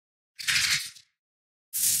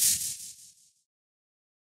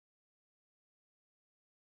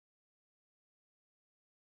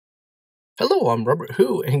Hello, I'm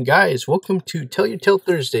RobertWho, and guys, welcome to Tell Your Tale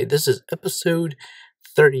Thursday. This is episode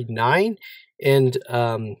 39, and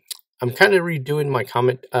I'm kind of redoing my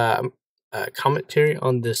commentary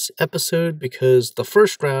on this episode because the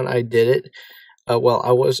first round I did it. I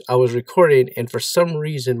was recording, and for some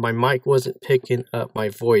reason my mic wasn't picking up my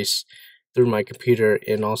voice through my computer,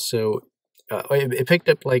 and also it picked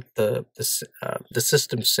up like the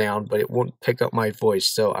system sound, but it won't pick up my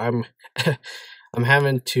voice. So I'm I'm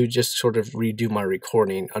having to just sort of redo my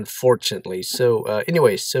recording, unfortunately. So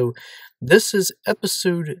anyway, so this is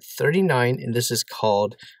episode 39, and this is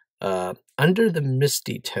called Under the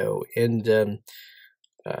Mistytoe. And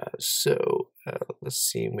let's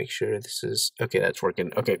see, make sure this is okay. That's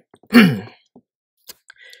working. Okay.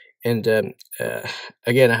 And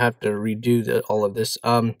again, I have to redo all of this.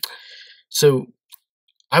 So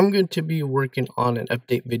I'm going to be working on an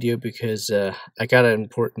update video because I got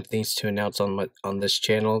important things to announce on this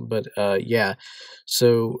channel. But yeah,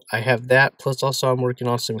 so I have that. Plus, also I'm working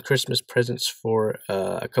on some Christmas presents for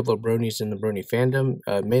a couple of bronies in the brony fandom,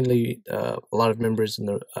 mainly a lot of members in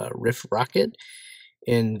the Rift Rocket.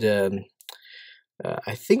 And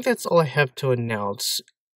I think that's all I have to announce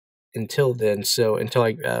until then. So until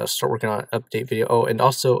I start working on an update video. Oh, and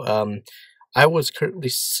also I was currently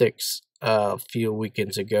sick a few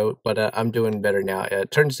weekends ago, but I'm doing better now.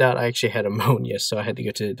 It turns out I actually had pneumonia, so I had to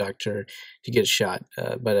go to the doctor to get a shot.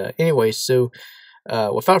 But anyway, so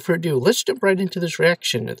without further ado, let's jump right into this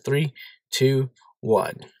reaction. 3, 2,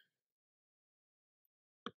 1.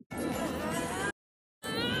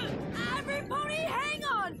 Everybody, hang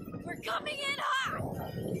on! We're coming in hot.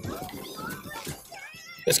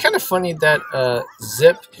 It's kind of funny that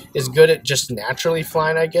Zip is good at just naturally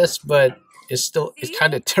flying, I guess, but it's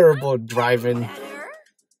kind of terrible at driving.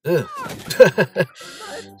 Ugh. Better.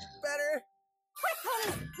 Quick,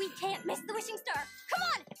 ponies! We can't miss the wishing star. Come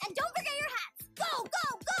on, and don't forget your hats. Go,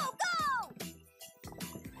 go, go,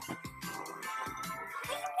 go!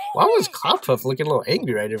 Why was Cloudpuff looking a little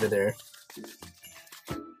angry right over there?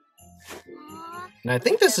 And I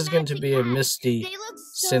think this is going to be a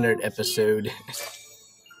Misty-centered episode.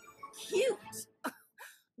 Cute!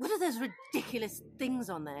 What are those ridiculous things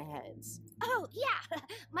on their heads? Oh, yeah.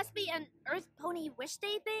 Must be an Earth Pony Wish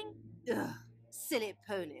Day thing. Ugh, silly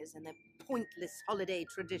ponies and their pointless holiday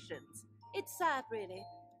traditions. It's sad, really.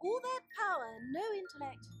 All that power and no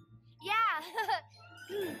intellect. Yeah.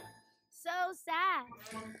 So sad.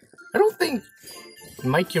 I don't think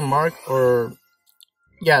Make Your Mark or...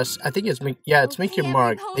 Yes, I think it's Make Your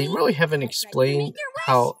Mark. They really haven't explained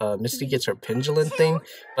how Misty gets her pendulum thing,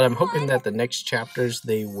 but I'm hoping that the next chapters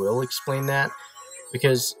they will explain that,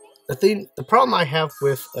 because the problem I have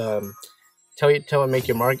with Tell and Make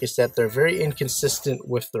Your Mark is that they're very inconsistent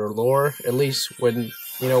with their lore, at least when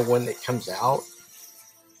it comes out.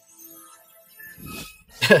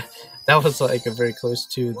 That was like a very close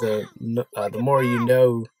to the more you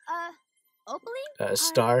know.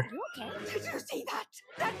 Star. Okay. Did you see that?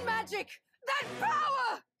 That magic! That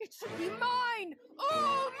power! It should be mine!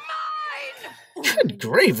 Oh, mine! Good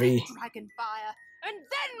gravy! Dragon fire, and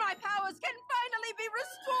then my powers can finally be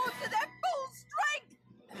restored to their full strength!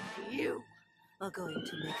 And you are going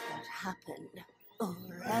to make that happen, or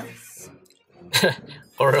else.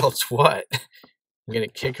 Or else what? I'm gonna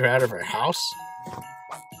kick her out of her house?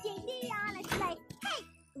 Hey,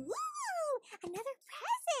 woo! Another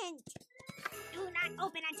present! Do not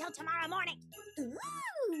open until tomorrow morning. Ooh,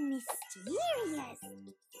 mysterious.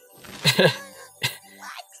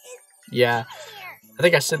 Yeah, I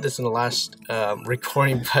think I said this in the last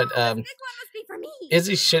recording, but This one must be for me.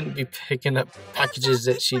 Izzy shouldn't be picking up packages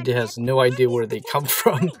that she has no idea where they come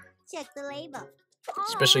from. Check the label.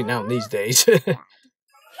 Especially now these days. Phew,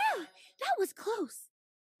 that was close.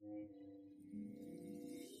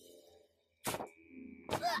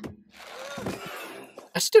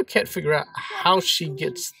 I still can't figure out how she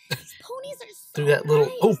gets through that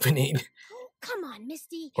little opening. Oh, come on,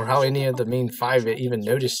 Misty. Or how any of the main 5 even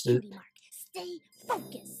noticed it. Stay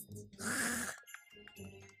focused.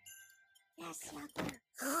 Yes, sucker.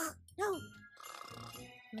 No.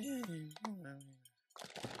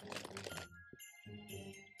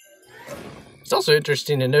 It's also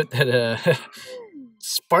interesting to note that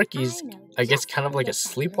Sparky's, I guess, kind of like a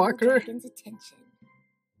sleepwalker.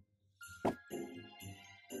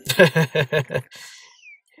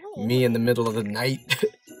 Me in the middle of the night.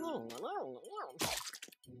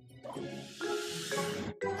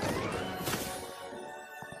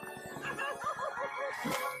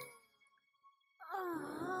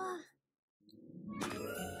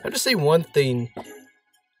 I have to say one thing.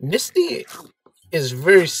 Misty is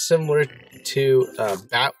very similar to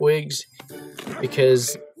Batwigs,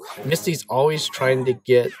 because Misty's always trying to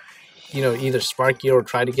get, you know, either Sparky or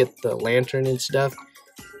try to get the lantern and stuff.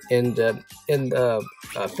 And in the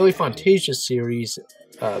Philly Fantasia series,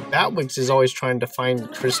 Batwings is always trying to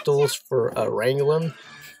find crystals for Wranglem.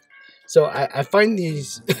 So I find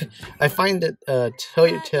these, I find that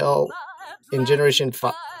Telltale in Generation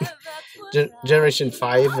 5, Generation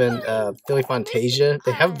 5 and Philly Fantasia,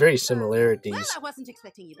 they have very similarities. Well, I wasn't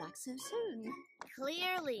expecting you back so soon.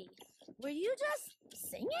 Clearly. Were you just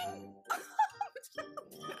singing?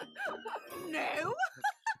 No.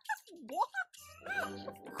 What?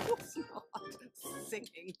 Of course not.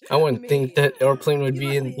 Singing. I wouldn't think that Airplane would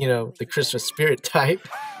be in, you know, the Christmas spirit type.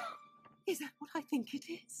 Is that what I think it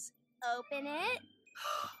is? Open it.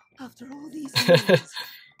 After all these years,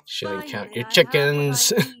 Should count your finally I have what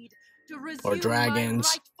chickens I need to or resume dragons.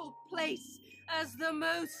 my rightful place as the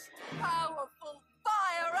most powerful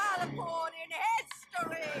fire alicorn in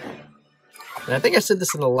history. And I think I said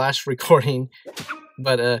this in the last recording,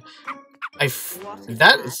 but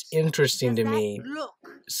that is interesting to me. Look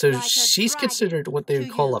So like a she's dragon considered what they would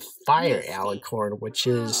to call you, a fire Misty. alicorn, which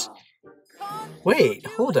is, Can't wait, do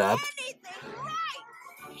hold up. anything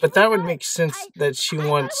right. But that would make sense that she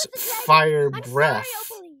wants fire breath,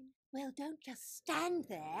 Well, don't just stand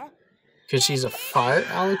there. because she's a fire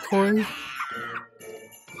alicorn.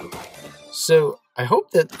 So I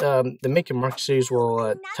hope that the Make and Mark series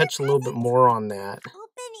will touch a little bit more on that.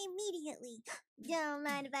 Open immediately. Don't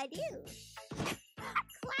mind if I do.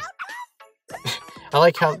 I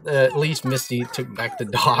like how at least Misty took back the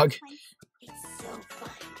dog. It's so fun.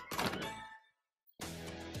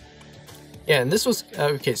 Yeah, and this was,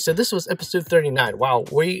 okay, so this was episode 39. Wow,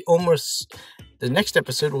 we almost, the next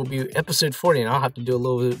episode will be episode 40, and I'll have to do a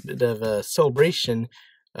little bit of a celebration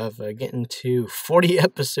of getting to 40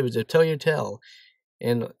 episodes of Tell Your Tale.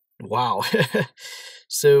 And wow.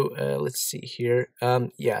 So, let's see here.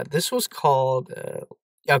 Yeah, this was called,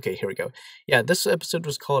 okay, here we go. Yeah, this episode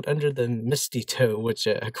was called Under the Mistytoe, which,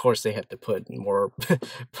 of course, they have to put more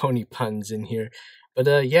pony puns in here.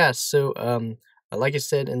 But, yeah, so, like I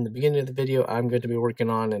said in the beginning of the video, I'm going to be working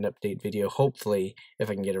on an update video, hopefully, if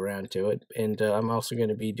I can get around to it. And I'm also going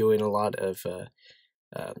to be doing a lot of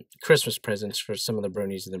Christmas presents for some of the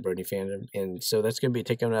bronies in the brony fandom. And so that's going to be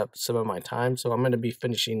taking up some of my time. So I'm going to be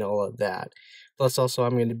finishing all of that. Plus, also,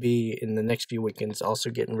 I'm going to be, in the next few weekends, also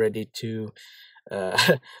getting ready to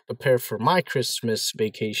prepare for my Christmas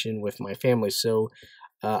vacation with my family. So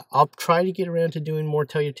I'll try to get around to doing more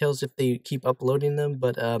Tell Your Tales if they keep uploading them.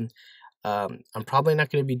 But I'm probably not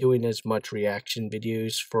going to be doing as much reaction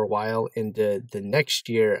videos for a while. And the next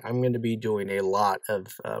year, I'm going to be doing a lot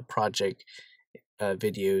of project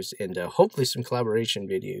videos and hopefully some collaboration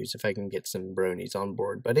videos if I can get some bronies on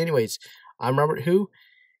board. But anyways, I'm RobertWho,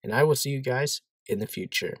 and I will see you guys in the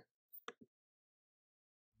future.